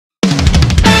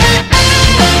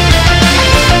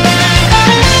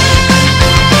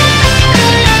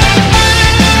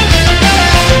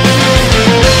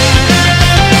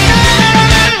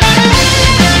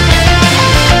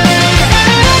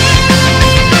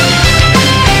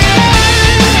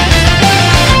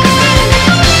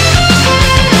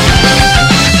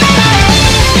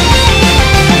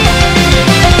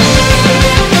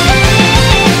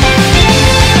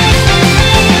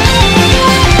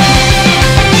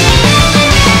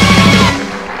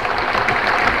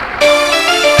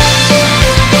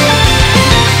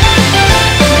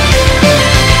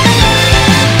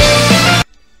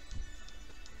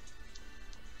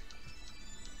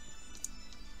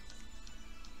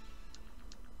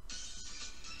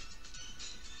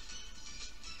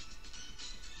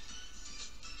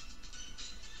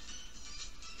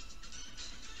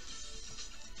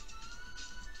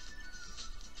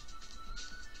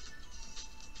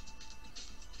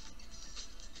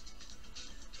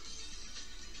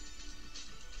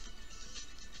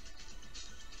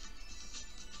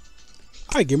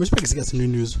Alright, gamers, back to get some new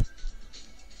news.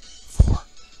 4.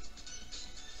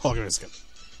 Oh, give me a second.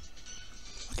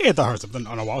 Okay, I thought I heard something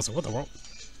on a while, so what the world?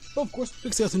 Well, of course, we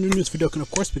got some new news for Dokkan.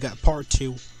 Of course, we got part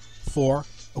 2, 4.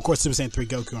 Of course, Super Saiyan 3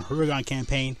 Goku and Hyrugan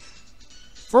campaign.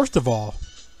 First of all,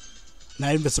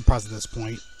 not even surprised at this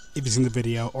point, if you've seen the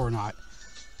video or not.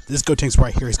 This Gotenks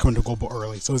right here is coming to global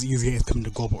early, so it's easy as coming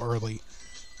to global early.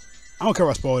 I don't care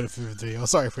if I spoiled it for the video.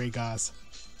 Sorry for you guys.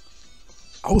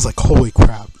 I was like, holy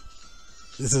crap.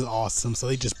 This is awesome. So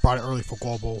they just brought it early for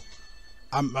global.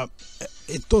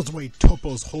 It throws away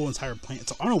Topo's whole entire plan.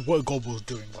 So I don't know what global is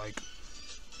doing. Like,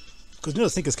 because I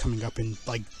think it's coming up in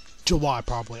like July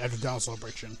probably after Down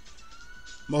Celebration,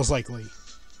 most likely.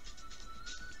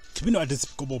 Do we know this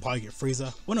global will probably get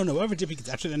Frieza? Well, no, whatever JP gets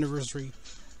after the anniversary,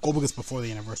 global gets before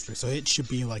the anniversary. So it should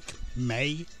be like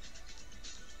May.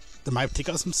 They might take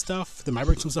out some stuff. They might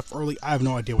bring some stuff early. I have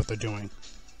no idea what they're doing.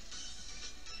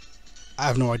 I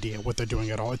have no idea what they're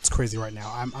doing at all. It's crazy right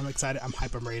now. I'm excited. I'm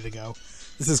hyped. I'm ready to go.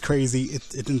 This is crazy.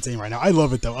 It's insane right now. I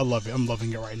love it though. I love it. I'm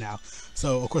loving it right now.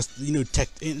 So of course, you know,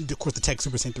 the tech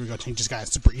Super Saiyan 3 Goten just got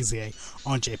super EZA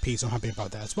on JP. So I'm happy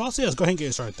about that as well. So yeah, let's go ahead and get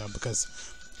it started though, because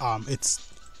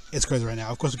it's crazy right now.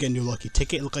 Of course, we get a new lucky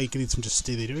ticket. It look like you can need some just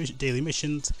daily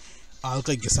missions. Look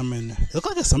like you summon. It looked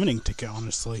like a summoning ticket,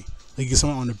 honestly. Like you can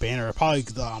summon on the banner. Probably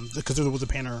because there was a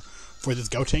banner for this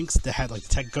Gotenks that had like the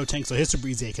tech Gotenks. So his Super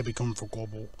EZA could be coming for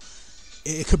global.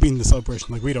 It could be in the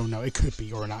celebration. Like we don't know. It could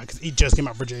be or not because it just came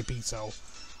out for JP. So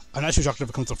I'm not too shocked if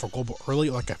it comes up for global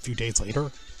early, like a few days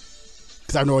later.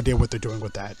 Because I have no idea what they're doing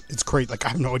with that. It's great. Like I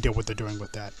have no idea what they're doing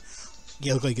with that.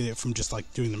 Yeah, look like it from just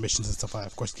like doing the missions and stuff like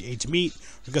that. Of course, the Age Meet.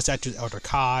 We got statues, Elder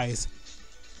Kai's.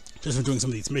 Just from doing some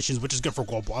of these missions, which is good for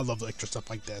global. I love the extra stuff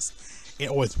like this. It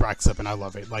always racks up, and I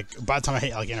love it. Like by the time I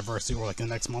hit like anniversary or like in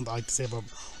the next month, I like to save up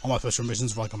all my special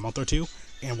missions for like a month or two.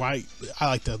 And why I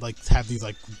like to like have these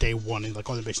like day one and like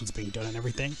all the missions being done and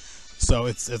everything. So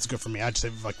it's good for me. I just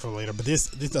save it like for later. But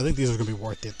this I think these are gonna be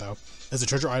worth it though. As a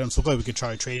treasure item, so like we could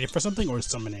try to trade it for something or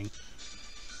summoning.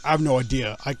 I have no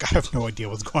idea. I have no idea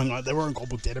what's going on. They were in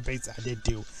global database. I did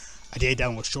data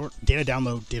download short. Data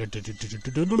download.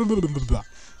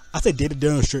 I say data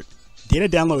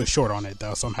download is short on it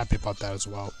though, so I'm happy about that as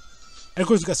well. And of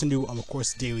course, we got some new, of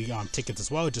course, daily tickets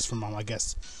as well, just from I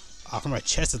guess from my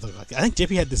chest. It looked like I think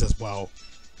JP had this as well,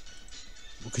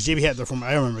 because JP had the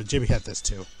I remember JP had this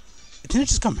too. Didn't it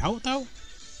just come out though?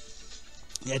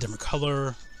 Yeah, different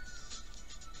color.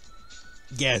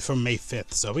 Yeah, it's from May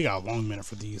 5th, so we got a long minute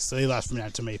for these. So they last from now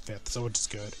to May 5th, so which is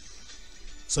good.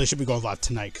 So they should be going live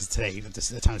tonight, because today, this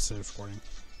is the time to recording.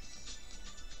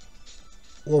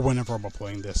 Or whenever I'm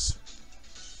uploading this.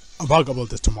 I'll probably upload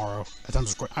this tomorrow. At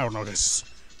times, I don't know, there's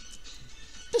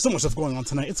so much stuff going on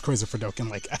tonight. It's crazy for Dokkan.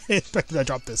 Like, I expected I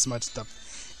dropped this much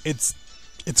stuff. It's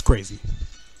crazy.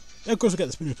 And of course, we got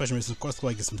this new special missions. Of course,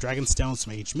 we get some Dragon Stones,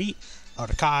 some Age Meat,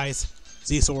 Elder Kai's,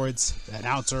 Z Swords,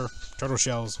 Announcer, Turtle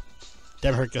Shells,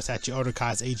 Demon Hercule Statue, Elder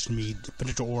Kai's, Aged Meat,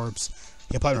 Potential Orbs,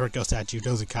 Platinum Hercule Statue,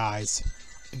 Dozy Kai's.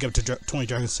 Give up to 20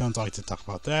 Dragon Stones. I like to talk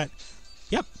about that.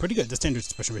 Yep, pretty good. The standard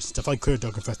special mission stuff like clear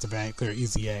Dokkan Fest event, clear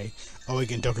EZA. Oh, we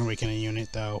get Dokkan Awakening unit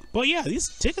though. But yeah, these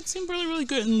tickets seem really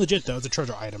good and legit though. It's a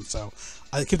treasure item, so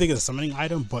I keep thinking it's a summoning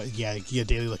item, but yeah, you get a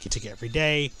daily lucky ticket every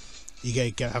day. You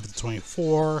get have the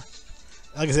 24.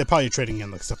 Like I said, probably trading in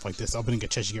like stuff like this. Opening a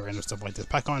chest, you get random stuff like this.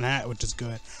 Pac-On hat, which is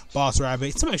good. Boss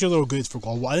Rabbit, some extra little goods for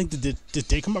global. I think this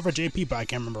did come up for JP, but I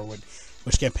can't remember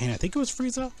which campaign. I think it was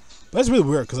Frieza. But that's really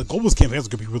weird because like global's campaigns are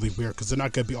gonna be really weird because they're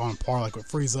not gonna be on par like with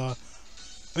Frieza.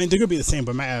 I mean, they're gonna be the same,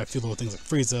 but might add a few little things like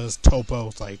Frieza's,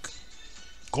 Topo's. Like,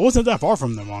 Gold's not that far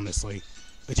from them, honestly.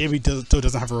 But JP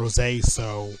doesn't have a Rose,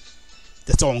 so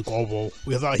that's all in global.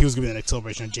 We thought he was gonna be the next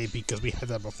celebration of JP because we had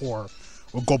that before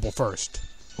with global first.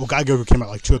 Well, Goku came out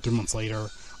like 2 or 3 months later.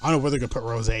 I don't know where they're gonna put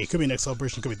Rose. It could be next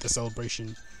celebration, could be this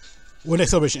celebration. Well,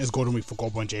 next celebration is Golden Week for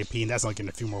global and JP, and that's like in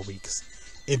a few more weeks.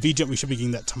 In VJump, we should be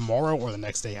getting that tomorrow or the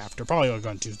next day after. Probably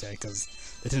on Tuesday because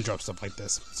they tend to drop stuff like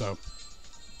this. So.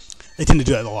 They tend to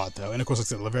do that a lot, though. And, of course, like I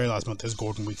said, the very last month is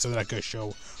Golden Week, so they're not going to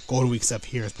show Golden Week stuff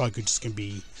here. It's probably just going to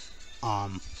be,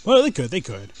 well, they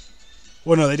could.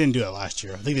 Well, no, they didn't do that last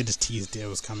year. I think they just teased it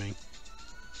was coming.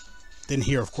 Then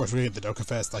here, of course, we get the Dokkan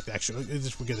Fest, like, the actual,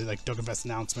 we get the, like, Dokkan Fest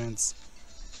announcements.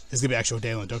 There's going to be actual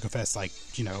day on the Dokkan Fest, like,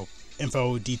 you know,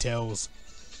 info, details,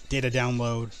 data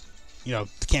download, you know,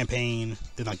 the campaign,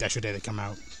 then, like, the actual day they come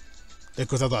out. Then, of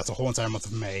course, that's a whole entire month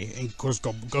of May. And, of course,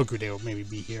 Goku Day will maybe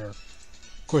be here.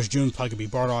 Of course, June's probably gonna be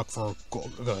Bardock for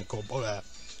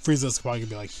Frieza's probably gonna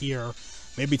be like here,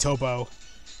 maybe Topo.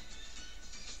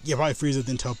 Yeah, probably Frieza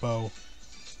then Topo,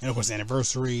 and of course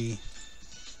anniversary.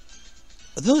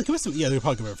 They'll probably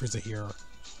come out Frieza here.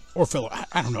 or filler.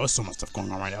 I don't know. There's so much stuff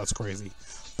going on right now. It's crazy.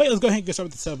 But let's go ahead and get started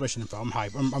with the celebration info. I'm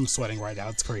hype. I'm sweating right now.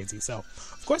 It's crazy. So,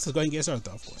 of course, let's go ahead and get started,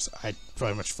 though, of course. I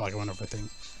pretty much feel like I went over everything.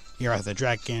 Here at the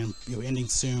Dragon, ending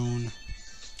soon.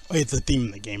 Oh, it's the theme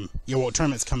in the game. World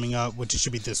Tournament's coming up, which it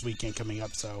should be this weekend coming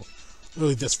up, so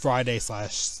really this Friday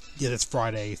this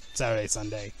Friday, Saturday,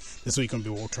 Sunday. This week gonna be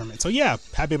World Tournament. So yeah,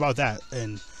 happy about that.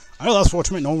 And I know last World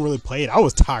Tournament no one really played. I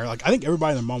was tired. Like I think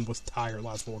everybody in the mom was tired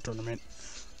last World Tournament.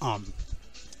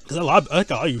 Because a lot of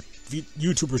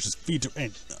YouTubers just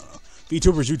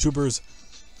YouTubers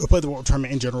who play the World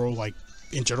Tournament in general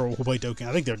who play Dokkan.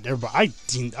 I think everybody. I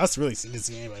really didn't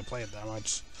see anybody play it that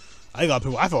much. I think a lot of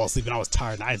people. I fell asleep and I was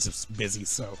tired and I was just busy,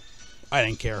 so I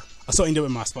didn't care. I still ended up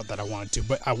in my spot that I wanted to,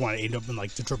 but I wanted to end up in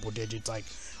like the triple digits, like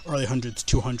early hundreds,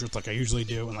 200s, like I usually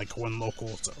do, and like one local.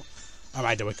 So I might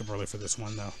have to wake up early for this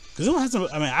one though, because it has. I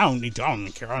mean, I don't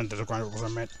even care. I don't need to grind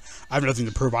it. I have nothing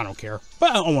to prove. I don't care,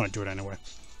 but I want to do it anyway.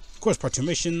 Of course, part 2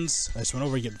 missions. I just went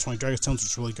over. You get the 20 Dragon Stones,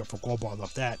 which is really good for Global. I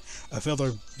love that. I failed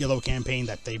their yellow campaign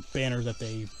that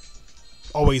they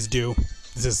always do.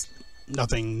 This is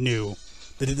nothing new.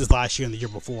 They did this last year and the year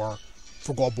before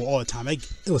for Global all the time. It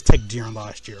was Tech Deer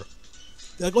last year.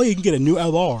 They're like, oh, you can get a new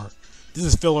LR. This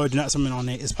is filler. Do not summon on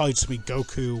it. It's probably just going to be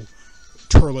Goku,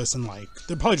 Turles, and like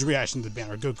they're probably just reaction to the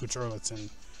banner. Goku, Turles, and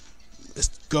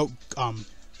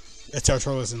it's our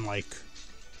Turles and like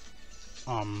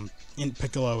in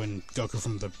Piccolo and Goku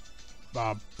from the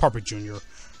Parpet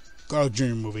Jr.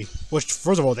 movie. Which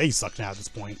first of all they suck now at this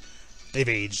point. They've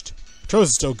aged. Turles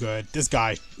is still good. This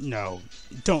guy, no,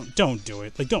 don't do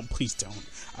it. Like, please don't.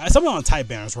 Something on type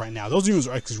banners right now. Those units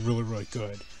are actually really, really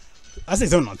good. I say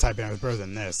something on type banners better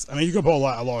than this. I mean, you can pull a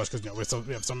lot of LRs because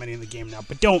we have so many in the game now.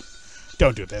 But don't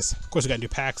do this. Of course, we got new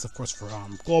packs. Of course, for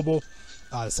Global,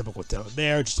 the typical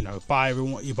there. Just buy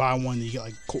everyone. You buy one, you get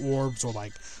like orbs or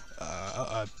like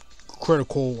a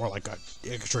critical or like a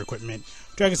extra equipment.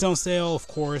 Dragonstone sale, of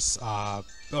course.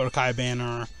 Otokai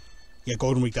banner. Yeah,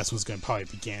 Golden Week, that's when it's going to probably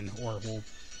begin, or we'll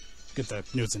get the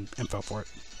news and info for it.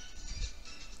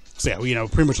 So yeah,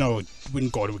 pretty much know when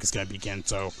Golden Week is going to begin.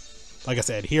 So, like I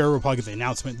said, here we'll probably get the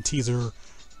announcement, the teaser,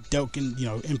 Dokkan,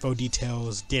 info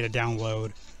details, data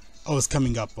download. Oh, it's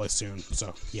coming up soon.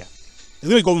 So yeah, it's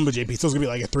going to be Golden with JP. So it's going to be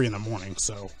like at 3 in the morning.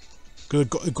 So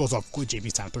it goes off with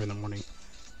JP's time, 3 in the morning.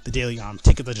 The daily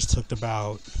ticket that I just talked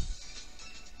about.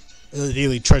 The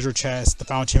daily treasure chest, the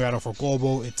final chain battle for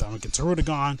Global. It's against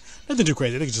Hirudegan. Nothing too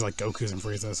crazy. I think it's just like Goku's and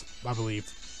Frieza's, I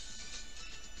believe.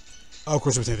 Oh, of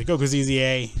course, we're saying the Goku's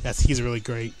EZA. He's really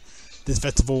great. This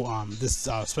festival, this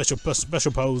special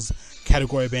pose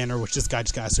category banner, which this guy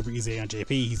just got a super EZA on JP.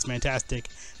 He's fantastic.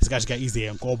 This guy just got EZA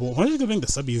on Global. One of the things the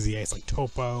sub EZA is like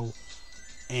Topo,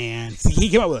 and he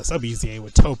came out with a sub EZA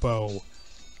with Topo.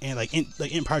 And like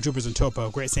Empire Troopers and Topo,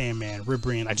 Great Saiyaman,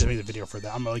 Ribrian. I just made a video for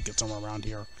that. I'm gonna get somewhere around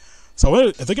here. So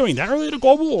are they going that early to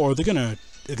Global, or are they gonna?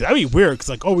 That'd be weird because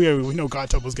like, oh we know God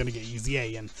Topo's gonna get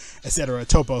EZA and etc.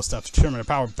 Topo stuff, determinate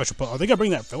power, special. Are they gonna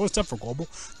bring that filler stuff for Global?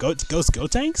 Go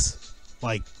tanks?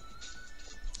 Like, are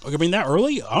they gonna bring that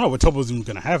early? I don't know what Topo's even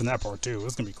gonna have in that part too.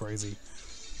 It's gonna be crazy.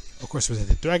 Of course, we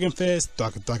the Dragon Fist,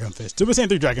 Dragon Fist, Super Saiyan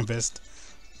 3 Dragon Fist.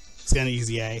 It's gonna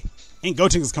EZA. And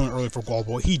Gotenks is coming early for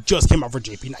Global. He just came out for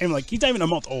JP. He's not even a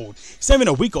month old. He's not even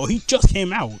a week old. He just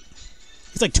came out.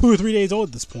 He's like 2 or 3 days old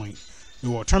at this point. We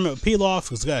will tournament with Pilaf,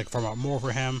 who's got to farm out more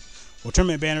for him. We'll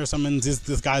tournament banner summons.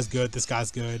 This guy's good. This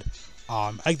guy's good.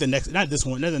 I think the next, not this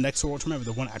one, not the next World Tournament,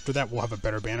 but the one after that, we'll have a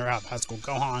better banner out. High School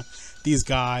Gohan. These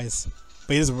guys.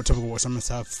 But this is typical World Tournament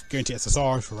stuff. Guarantee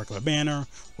SSRs for regular banner.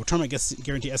 World Tournament gets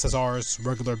guarantee SSRs,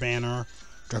 regular banner.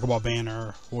 Dragon Ball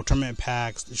banner. World Tournament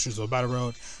packs. Issues of Battle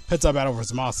Road. Pizza Battle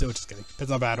versus Mouse, which is kidding.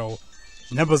 Pizza Battle.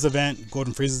 Nebula's event.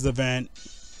 Golden Frieza's event.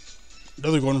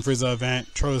 Another Golden Frieza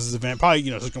event, Turles' event, probably,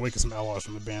 just gonna wake up some LRs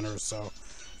from the banners, so,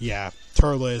 yeah,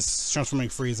 Turles, transforming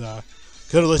Frieza,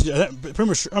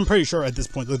 I'm pretty sure at this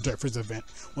point, the Frieza event,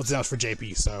 once announced for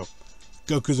JP, so,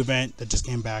 Goku's event, that just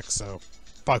came back, so,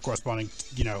 probably corresponding,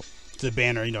 to the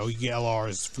banner, you get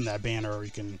LRs from that banner, or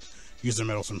you can use their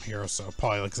medals from here, so,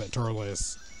 probably, like I said,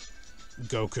 Turles,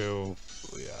 Goku,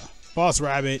 yeah, Boss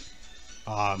Rabbit,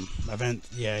 event,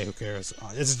 yeah, who cares?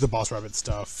 This is the Boss Rabbit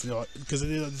stuff, because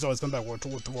it's always come back to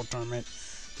the World Tournament.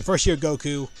 The first year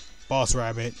Goku, Boss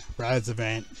Rabbit, Raditz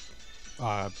event,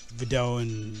 Videl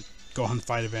and Gohan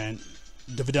fight event,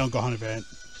 the Videl and Gohan event,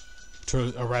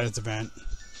 Raditz event.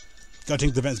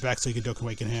 Gotenks event's back so you can Dokkan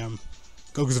Awaken him.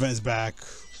 Goku's event is back.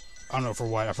 I don't know for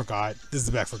what, I forgot. This is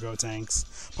back for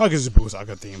Gotenks. Probably because it's a Buu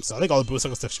Saga theme, so I think all the Buu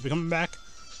Saga stuff should be coming back.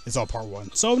 It's all part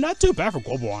 1. So not too bad for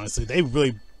Global, honestly. They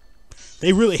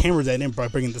really hammered that in by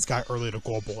bringing this guy early to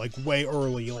Global, like way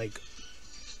early, like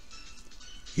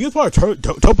He was part of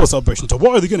Topo celebration. So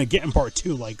what are they gonna get in part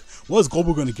 2? Like, what is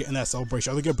Global gonna get in that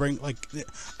celebration? Are they gonna bring like?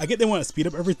 I get they want to speed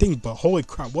up everything, but holy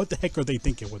crap, what the heck are they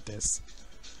thinking with this?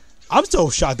 I'm so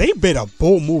shocked. They made a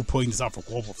bold move putting this out for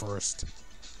Global first.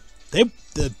 The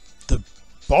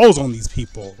balls on these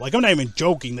people. Like, I'm not even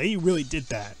joking. They really did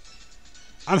that.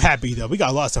 I'm happy though. We got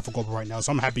a lot of stuff for Global right now,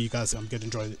 so I'm happy you guys get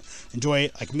to enjoy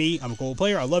it. Like me, I'm a Global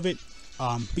player. I love it.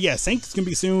 But yeah, Sank's gonna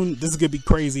be soon. This is gonna be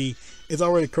crazy. It's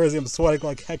already crazy. I'm sweating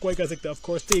like heck. What you guys think? Of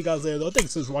course, see you guys later though.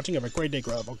 Thanks for watching. Have a great day.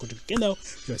 Grab Uncle Chicken.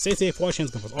 Stay safe. Watching.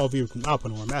 Good for all of you. I'll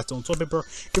put on mask on toilet paper.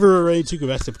 If you're ready to go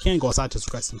best if you can, go outside to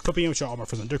subscribe some cooking. I'm sure all my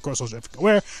friends on Discord, social if you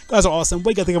aware. Guys are awesome.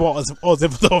 What you guys think about all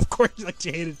this though? Of course, like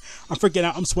you hated. I'm freaking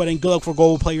out. I'm sweating. Good luck for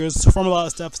Global players from a lot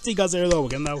of stuff. See you guys later though.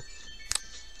 Again though.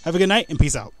 Have a good night and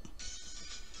peace out.